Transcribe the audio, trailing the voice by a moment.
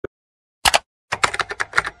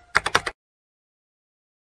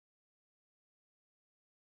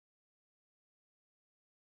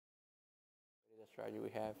the strategy we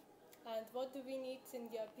have. And what do we need, in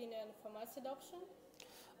your opinion, for mass adoption?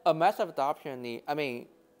 A massive adoption need,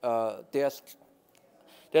 there's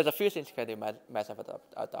a few things can do massive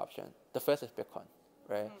adoption. The first is Bitcoin,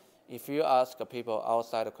 right? If you ask people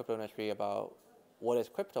outside the crypto industry about what is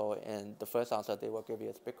crypto, and the first answer they will give you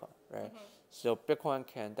is Bitcoin, right? So Bitcoin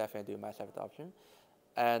can definitely do massive adoption.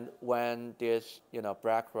 And when there's,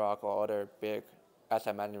 BlackRock or other big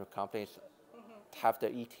asset management companies have the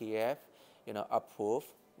ETF, approved,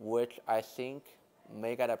 which I think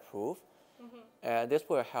may get approved, and this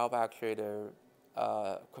will help actually the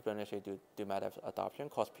crypto industry do massive adoption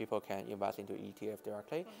because people can invest into ETF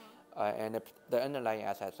directly, and the underlying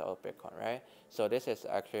assets are Bitcoin, right? So this is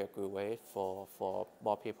actually a good way for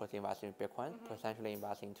more people to invest in Bitcoin, potentially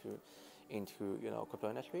invest into crypto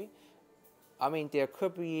industry. I mean, there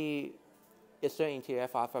could be a certain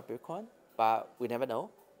ETF after Bitcoin, but we never know.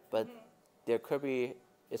 But there could be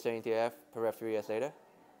a certain ETF perhaps 3 years later.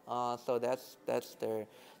 So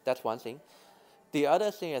that's one thing. The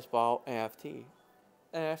other thing is about NFT.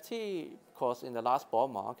 NFT, because in the last bull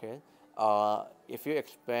market, if you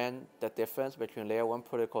expand the difference between layer 1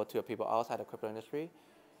 protocol to people outside the crypto industry,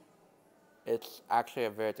 it's actually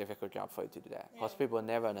a very difficult job for you to do that because people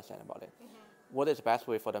never understand about it. What is the best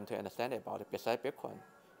way for them to understand about it besides Bitcoin?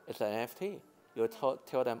 It's an NFT. You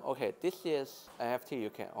tell them, okay, this is an NFT you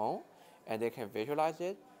can own, and they can visualize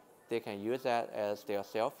it. They can use that as their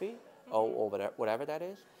selfie or whatever that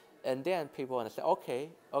is. And then people understand, okay,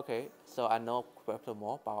 so I know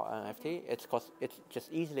more about NFT. It's because it's just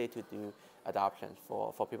easily to do adoption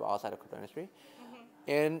for people outside the crypto industry.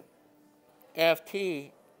 And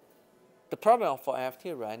NFT, the problem for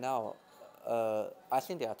NFT right now, I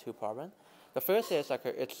think there are 2 problems. The first is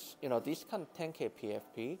it's these kind of 10K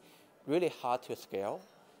PFP really hard to scale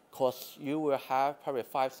because you will have probably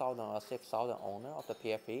 5,000 or 6,000 owner of the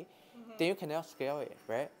PFP. Then you cannot scale it,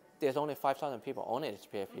 right? There's only 5,000 people owning this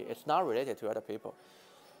PFP. It's not related to other people.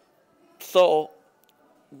 So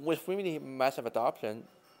with really massive adoption,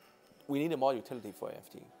 we need more utility for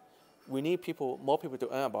NFT. We need more people to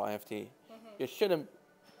earn about NFT. It shouldn't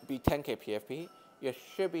be 10K PFP. It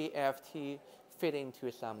should be NFT fit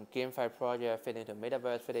into some GameFi project, fit into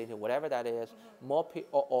metaverse, fit into whatever that is. More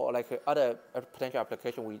people, or like other potential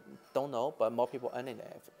application we don't know, but more people earning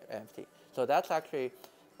the NFT. So that's actually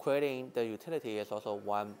creating the utility is also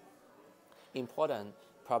one important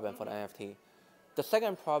problem for the NFT. The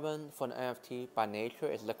second problem for the NFT by nature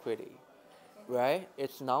is liquidity, right?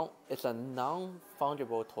 It's a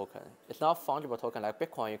non-fungible token. It's not fungible token like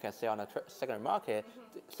Bitcoin you can sell on a secondary market.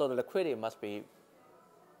 So the liquidity must be,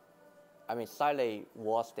 slightly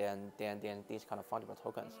worse than these kind of fungible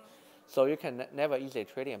tokens. So you can never easily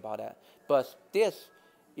trading about that. But this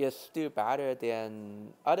is still better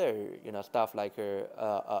than other stuff like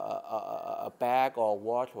a bag or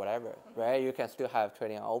watch, whatever, right? You can still have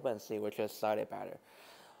trading on OpenSea, which is slightly better.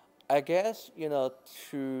 I guess so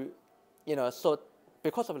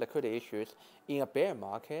because of liquidity issues in a bear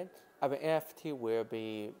market, NFT will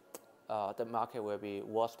be the market will be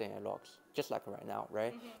worse than it looks, just like right now,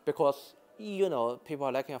 right? Because people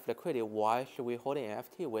are lacking of liquidity. Why should we hold an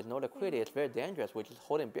NFT with no liquidity? It's very dangerous. We're just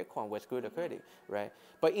holding Bitcoin with good liquidity, right?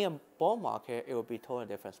 But in a bull market, it will be a totally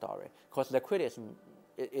different story because liquidity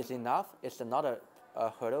is enough. It's not a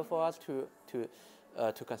hurdle for us to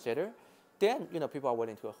consider. Then people are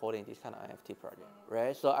willing to holding this kind of NFT project,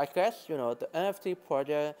 right? So I guess the NFT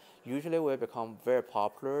project usually will become very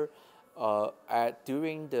popular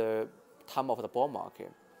during the time of the bull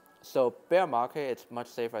market. So bear market, it's much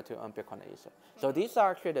safer to earn Bitcoin and Ether. So these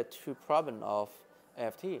are actually the 2 problems of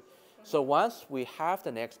NFT. So once we have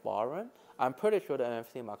the next bull run, I'm pretty sure the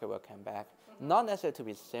NFT market will come back. Not necessarily to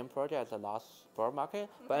be the same project as the last bull market,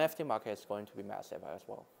 but NFT market is going to be massive as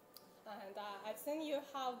well. And I've seen you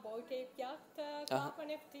have Bored Ape Yacht Club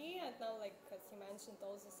NFT, and now, as you mentioned,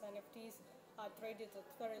 all these NFTs are traded at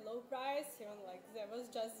very low price. Even there was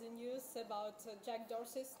just the news about Jack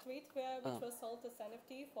Dorsey's tweet which was sold as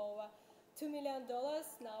NFT for $2 million.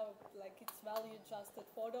 Now its value just at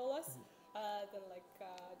 $4. Then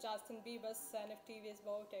Justin Bieber's NFT with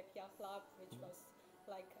Bored Ape Yacht Club, which was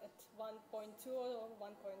at 1.2 or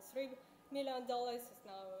 1.3 $1 million is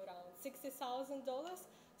now around $60,000.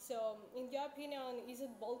 So, in your opinion, is it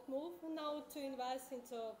bold move now to invest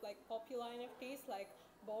into popular NFTs like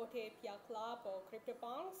Bored Ape Yacht Club or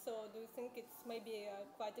CryptoPunks? So, do you think it's maybe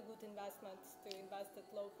quite a good investment to invest at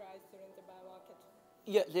low price during the bear market?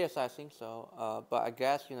 Yes, I think so. But I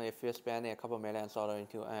guess if you're spending a couple $1 million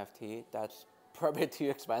into NFT, that's probably too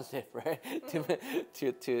expensive, right?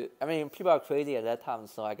 People are crazy at that time,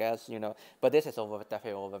 so I guess but this is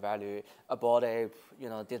definitely overvalued. A Bored Ape,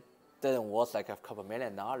 doesn't worth like a couple $1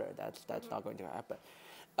 million, that's not going to happen.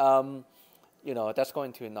 That's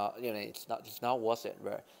going to not, it's not worth it,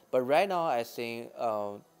 right? But right now, I think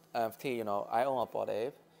NFT, I own a Bored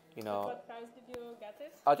Ape, At what price did you get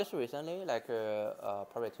it? Just recently, like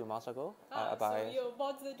probably 2 months ago. So you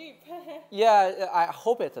bought the dip. Yeah, I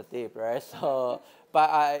hope it's a dip, right? So,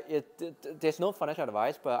 but there's no financial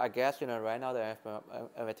advice, but I guess, right now the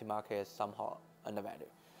NFT market is somehow undervalued.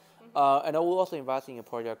 And I will also invest in a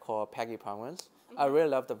project called Peggy Penguins. I really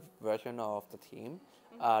love the version of the team.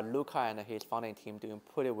 Luca and his founding team doing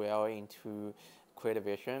pretty well into creative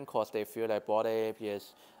vision because they feel like Bored Ape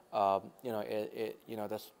is, all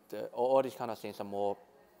these kind of things are more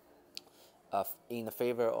in the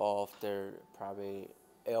favor of the probably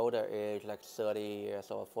elder age, like 30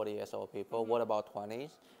 years or 40 years old people. What about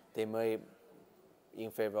 20s? They may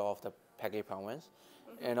in favor of the Peggy Penguins.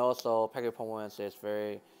 And also Peggy Penguins is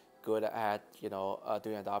very good at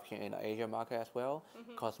doing adoption in the Asian market as well,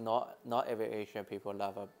 because not every Asian people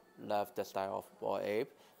love the style of Bored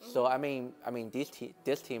Ape. So I mean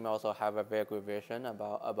this team also have a very good vision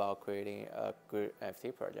about creating a good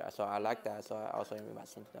NFT project. So I like that. So I also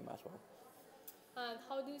invest into them as well. And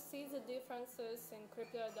how do you see the differences in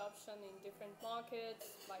crypto adoption in different markets?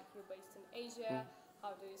 Like you're based in Asia,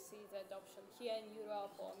 how do you see the adoption here in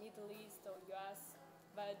Europe or Middle East or US?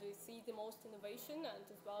 Where do you see the most innovation, and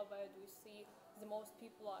as well where do you see the most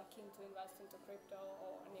people are keen to invest into crypto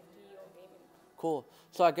or NFT or gaming? Cool.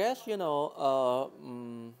 So I guess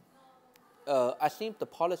I think the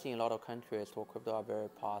policy in a lot of countries for crypto are very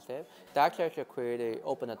positive. That actually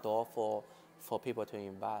open the door for people to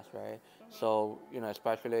invest, right? So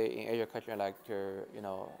especially in Asia countries like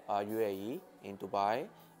UAE, in Dubai,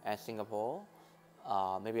 and Singapore,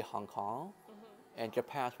 maybe Hong Kong, and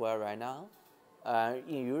Japan as well right now.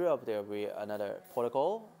 In Europe, there will be another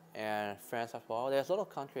Portugal and France as well. There's a lot of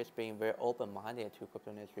countries being very open-minded to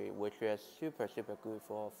crypto industry, which is super good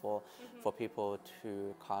for people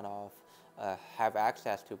to kind of have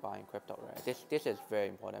access to buying crypto, right? This is very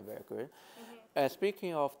important, very good.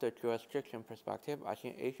 Speaking of the jurisdiction perspective, I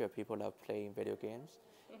think Asia people love playing video games.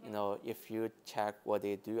 If you check what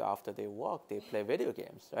they do after they work, they play video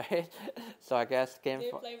games, right? So I guess Do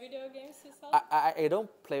you play video games yourself? I don't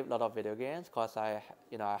play a lot of video games because there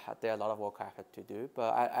are a lot of work I have to do.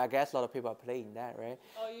 But I guess a lot of people are playing that, right?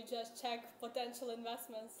 Or you just check potential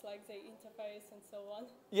investments like the interface and so on?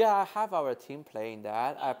 Yeah, I have our team playing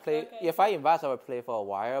that. I play. Okay. If I invest, I will play for a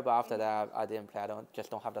while. But after that, I didn't play. I don't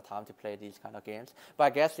have the time to play these kind of games. But I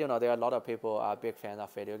guess there are a lot of people are big fans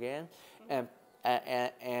of video games, and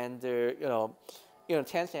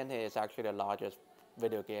Tencent is actually the largest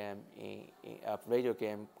video game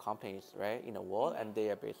companies, right, in the world, and they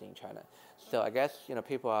are based in China. So I guess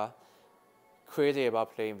people are crazy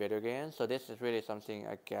about playing video games. So this is really something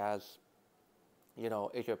I guess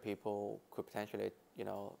Asia people could potentially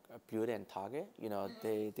build and target.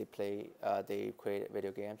 They create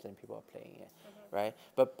video games and people are playing it, right?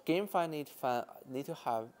 But GameFi need to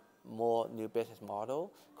have more new business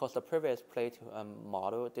model because the previous play to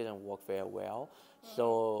model didn't work very well.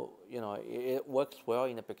 So it works well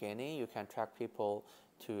in the beginning. You can track people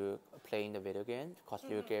to playing the video game because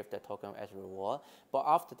you give the token as a reward. But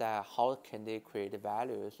after that, how can they create the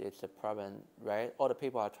values? It's a problem, right? All the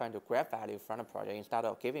people are trying to grab value from the project instead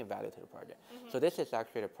of giving value to the project. So this is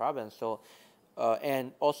actually the problem. So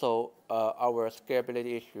and also our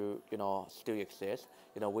scalability issue, still exists.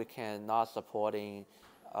 We cannot supporting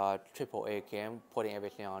AAA game, putting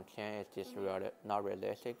everything on chain is just not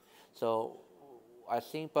realistic. So I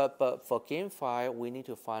think, but for GameFi, we need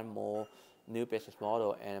to find more new business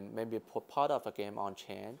model and maybe put part of the game on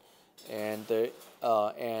chain, and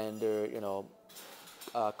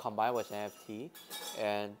combine with NFT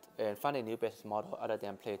and find a new business model other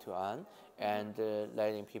than play to earn, and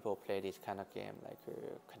letting people play this kind of game like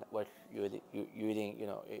what you're using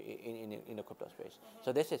in the crypto space.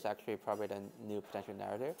 So this is actually probably the new potential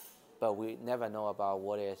narrative, but we never know about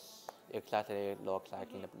what is exactly looks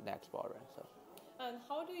like in the next bull run. So. And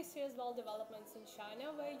how do you see as well developments in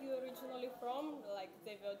China, where you're originally from? Like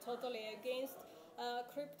they were totally against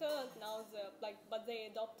crypto, and now but they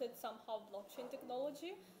adopted somehow blockchain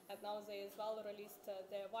technology, and now they as well released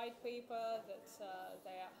their white paper that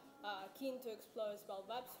they are keen to explore as well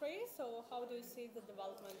Web3. So how do you see the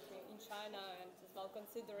development in China, and as well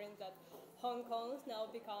considering that Hong Kong now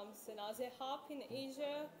becomes another hub in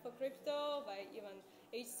Asia for crypto, where even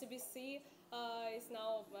HSBC is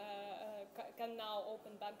now can now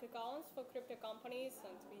open bank accounts for crypto companies,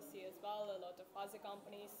 and we see as well a lot of other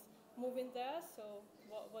companies moving there. So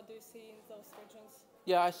what do you see in those regions?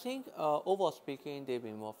 Yeah, I think overall speaking, they've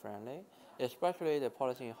been more friendly, especially the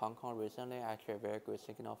policy in Hong Kong recently. Actually, a very good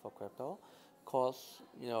signal for crypto, cause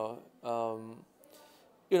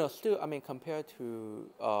still, I mean, compared to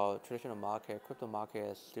traditional market, crypto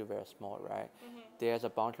market is still very small, right? Mm-hmm. There's a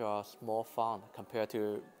bunch of small fund compared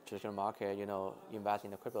to traditional market, invest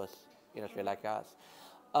in the crypto industry like us.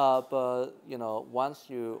 But once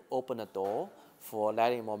you open the door for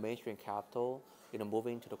letting more mainstream capital,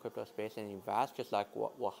 moving to the crypto space and invest, just like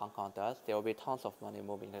what Hong Kong does, there will be tons of money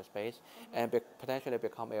moving into the space and potentially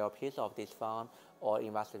become LPs of this fund or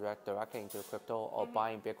invest directly into crypto or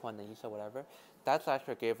buying Bitcoin and Ether, whatever. That's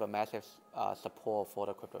actually give a massive support for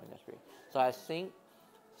the crypto industry. So I think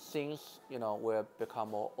things, will become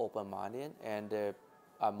more open-minded and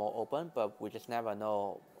are more open, but we just never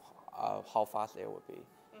know how fast it will be.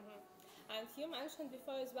 And you mentioned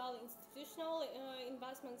before as well institutional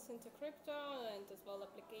investments into crypto and as well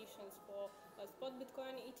applications for spot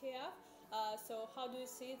Bitcoin ETF. So how do you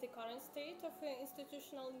see the current state of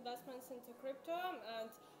institutional investments into crypto? And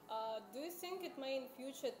do you think it may in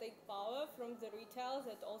future take power from the retail,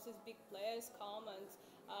 that all these big players come and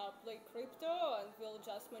play crypto and will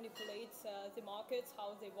just manipulate the markets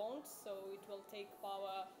how they want? So it will take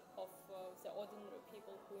power of the ordinary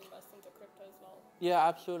people who invest into crypto as well. Yeah,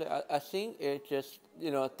 absolutely. I think it just,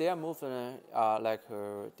 their movement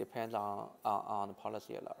depends on the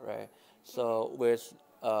policy a lot, right? So with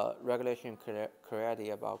regulation clarity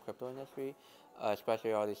about crypto industry,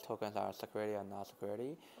 especially all these tokens are security and not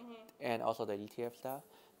security, and also the ETF stuff,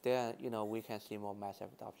 then we can see more massive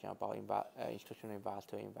adoption about institutional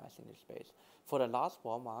investors invest in this space. For the large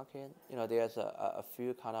small market, there's a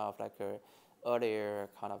few kind of earlier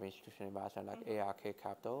kind of institutional investors like ARK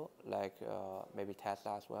Capital, like maybe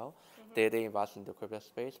Tesla as well. They invest in the crypto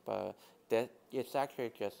space, but it's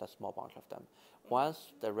actually just a small bunch of them.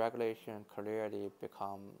 Once the regulation clearly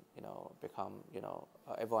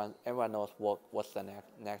everyone knows what's the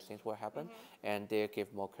next things will happen, and they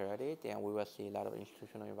give more clarity, then we will see a lot of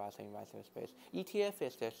institutional investors invest in the space. ETF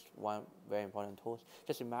is just one very important tool.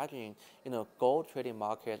 Just imagine, gold trading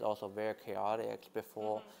market is also very chaotic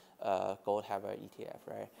before. Gold have an ETF,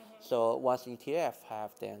 right? So once ETF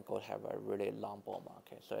have, then gold have a really long bull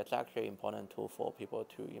market. So it's actually an important tool for people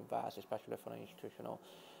to invest, especially for the institutional,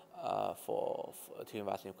 to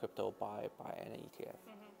invest in crypto by an ETF.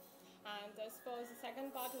 And as for the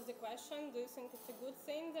second part of the question, do you think it's a good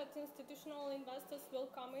thing that institutional investors will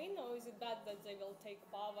come in, or is it bad that they will take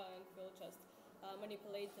power and will just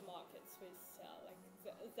manipulate the markets with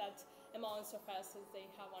that amounts of assets they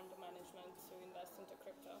have under management to invest into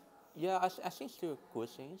crypto? Yeah, I think it's still a good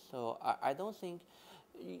thing. So I don't think,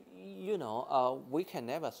 we can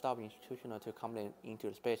never stop institutional to come into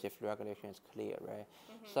the space if regulation is clear, right?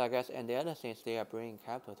 So I guess, and the other thing is they are bringing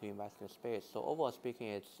capital to invest in the space. So overall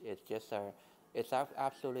speaking, it's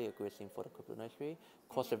absolutely a good thing for the crypto industry,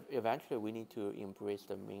 because eventually we need to embrace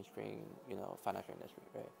the mainstream, financial industry,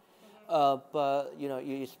 right? But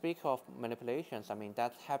you speak of manipulations. I mean,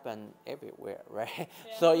 that's happened everywhere, right?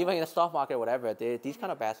 Yeah. So even in the stock market, whatever, these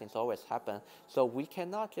kind of bad things always happen. So we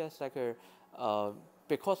cannot just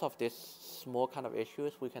because of this small kind of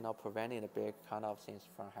issues, we cannot prevent the big kind of things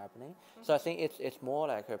from happening. So I think it's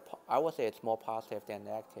more I would say it's more positive than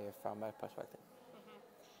negative from my perspective.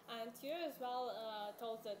 And you as well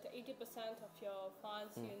told that 80% of your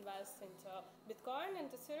funds you invest into Bitcoin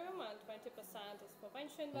and Ethereum, and 20% is for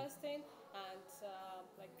venture investing. And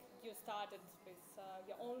you started with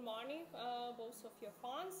your own money, both of your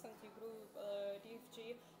funds, and you grew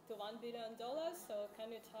DFG to $1 billion. So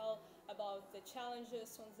can you tell about the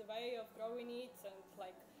challenges on the way of growing it,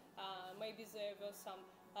 and maybe there were some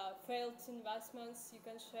failed investments you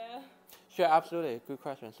can share? Sure, absolutely. Good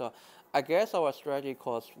question. So I guess our strategy,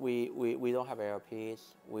 because we don't have LPs,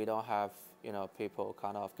 we don't have people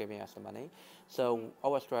kind of giving us the money. So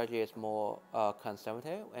our strategy is more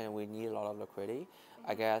conservative, and we need a lot of liquidity.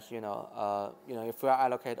 I guess if I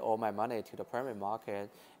allocate all my money to the primary market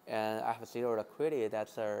and I have zero liquidity,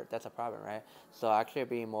 that's a problem, right? So actually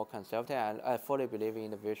being more conservative, and I fully believe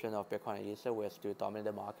in the vision of Bitcoin and Ether will still dominate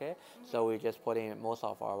the market. So we just put in most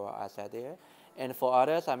of our asset there. And for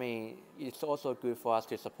others, I mean, it's also good for us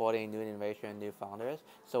to supporting new innovation, new founders.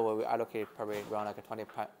 So we allocate probably around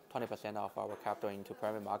 20% of our capital into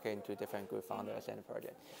private market, into different good founders and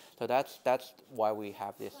projects. So that's why we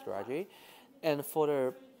have this strategy. And for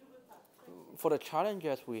the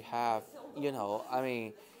challenges we have, I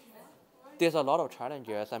mean, There's a lot of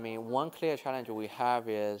challenges. I mean, one clear challenge we have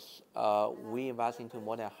is we invest into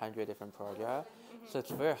more than 100 different projects, so it's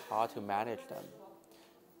very hard to manage them.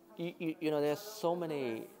 You know, there's so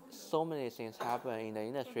many things happen in the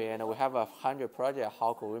industry, and we have 100 projects.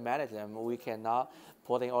 How could we manage them? We cannot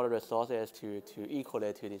put in all the resources to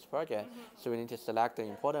equally to this project. So we need to select the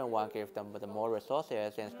important one, give them the more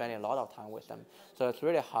resources, and spending a lot of time with them. So it's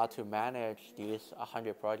really hard to manage these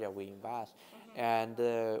 100 projects we invest, and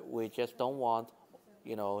we just don't want,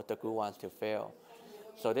 you know, the good ones to fail.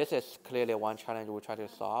 So this is clearly one challenge we try to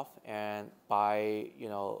solve, and by, you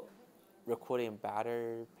know, recruiting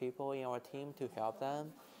better people in our team to help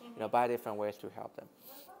them, you know, by different ways to help them.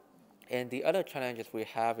 And the other challenges we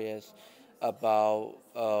have is about,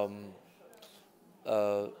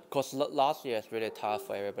 because last year is really tough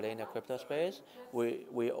for everybody in the crypto space.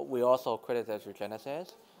 We also credited to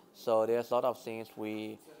Genesis, so there's a lot of things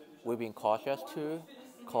we've been cautious to,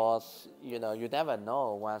 because, you know, you never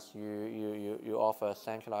know once you offer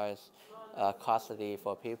centralized custody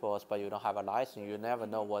for people, but you don't have a license, you never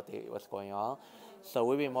know what's going on. So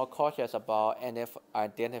we've been more cautious about and if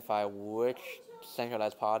identify which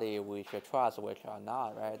centralized party we should trust, which are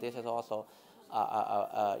not. Right. This is also,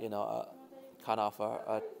 you know, kind of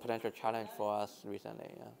a potential challenge for us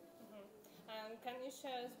recently. Yeah. And can you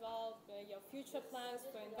share as well your future plans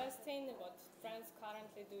for investing? What trends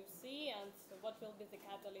currently do you see, and what will be the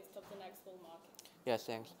catalyst of the next bull market? Yes,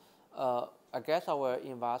 thanks. I guess our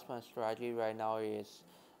investment strategy right now is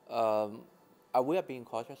we are being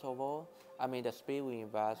cautious overall. I mean, the speed we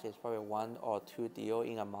invest is probably 1 or 2 deals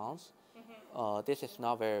in a month. This is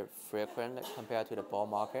not very frequent compared to the bull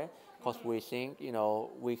market, because we think, you know,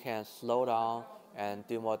 we can slow down and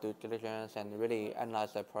do more due diligence and really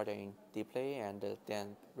analyze the project deeply, and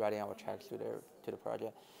then writing our checks to the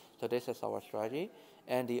project. So this is our strategy,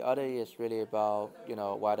 and the other is really about, you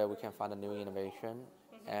know, whether we can find a new innovation,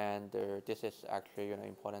 and this is actually, you know,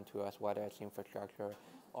 important to us, whether it's infrastructure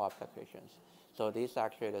or applications. So these are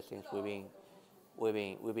actually the things we've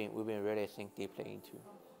been really think deeply into.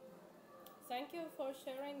 Thank you for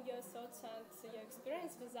sharing your thoughts and your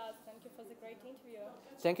experience with us. Thank you for the great interview.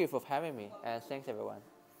 Thank you for having me, and thanks everyone.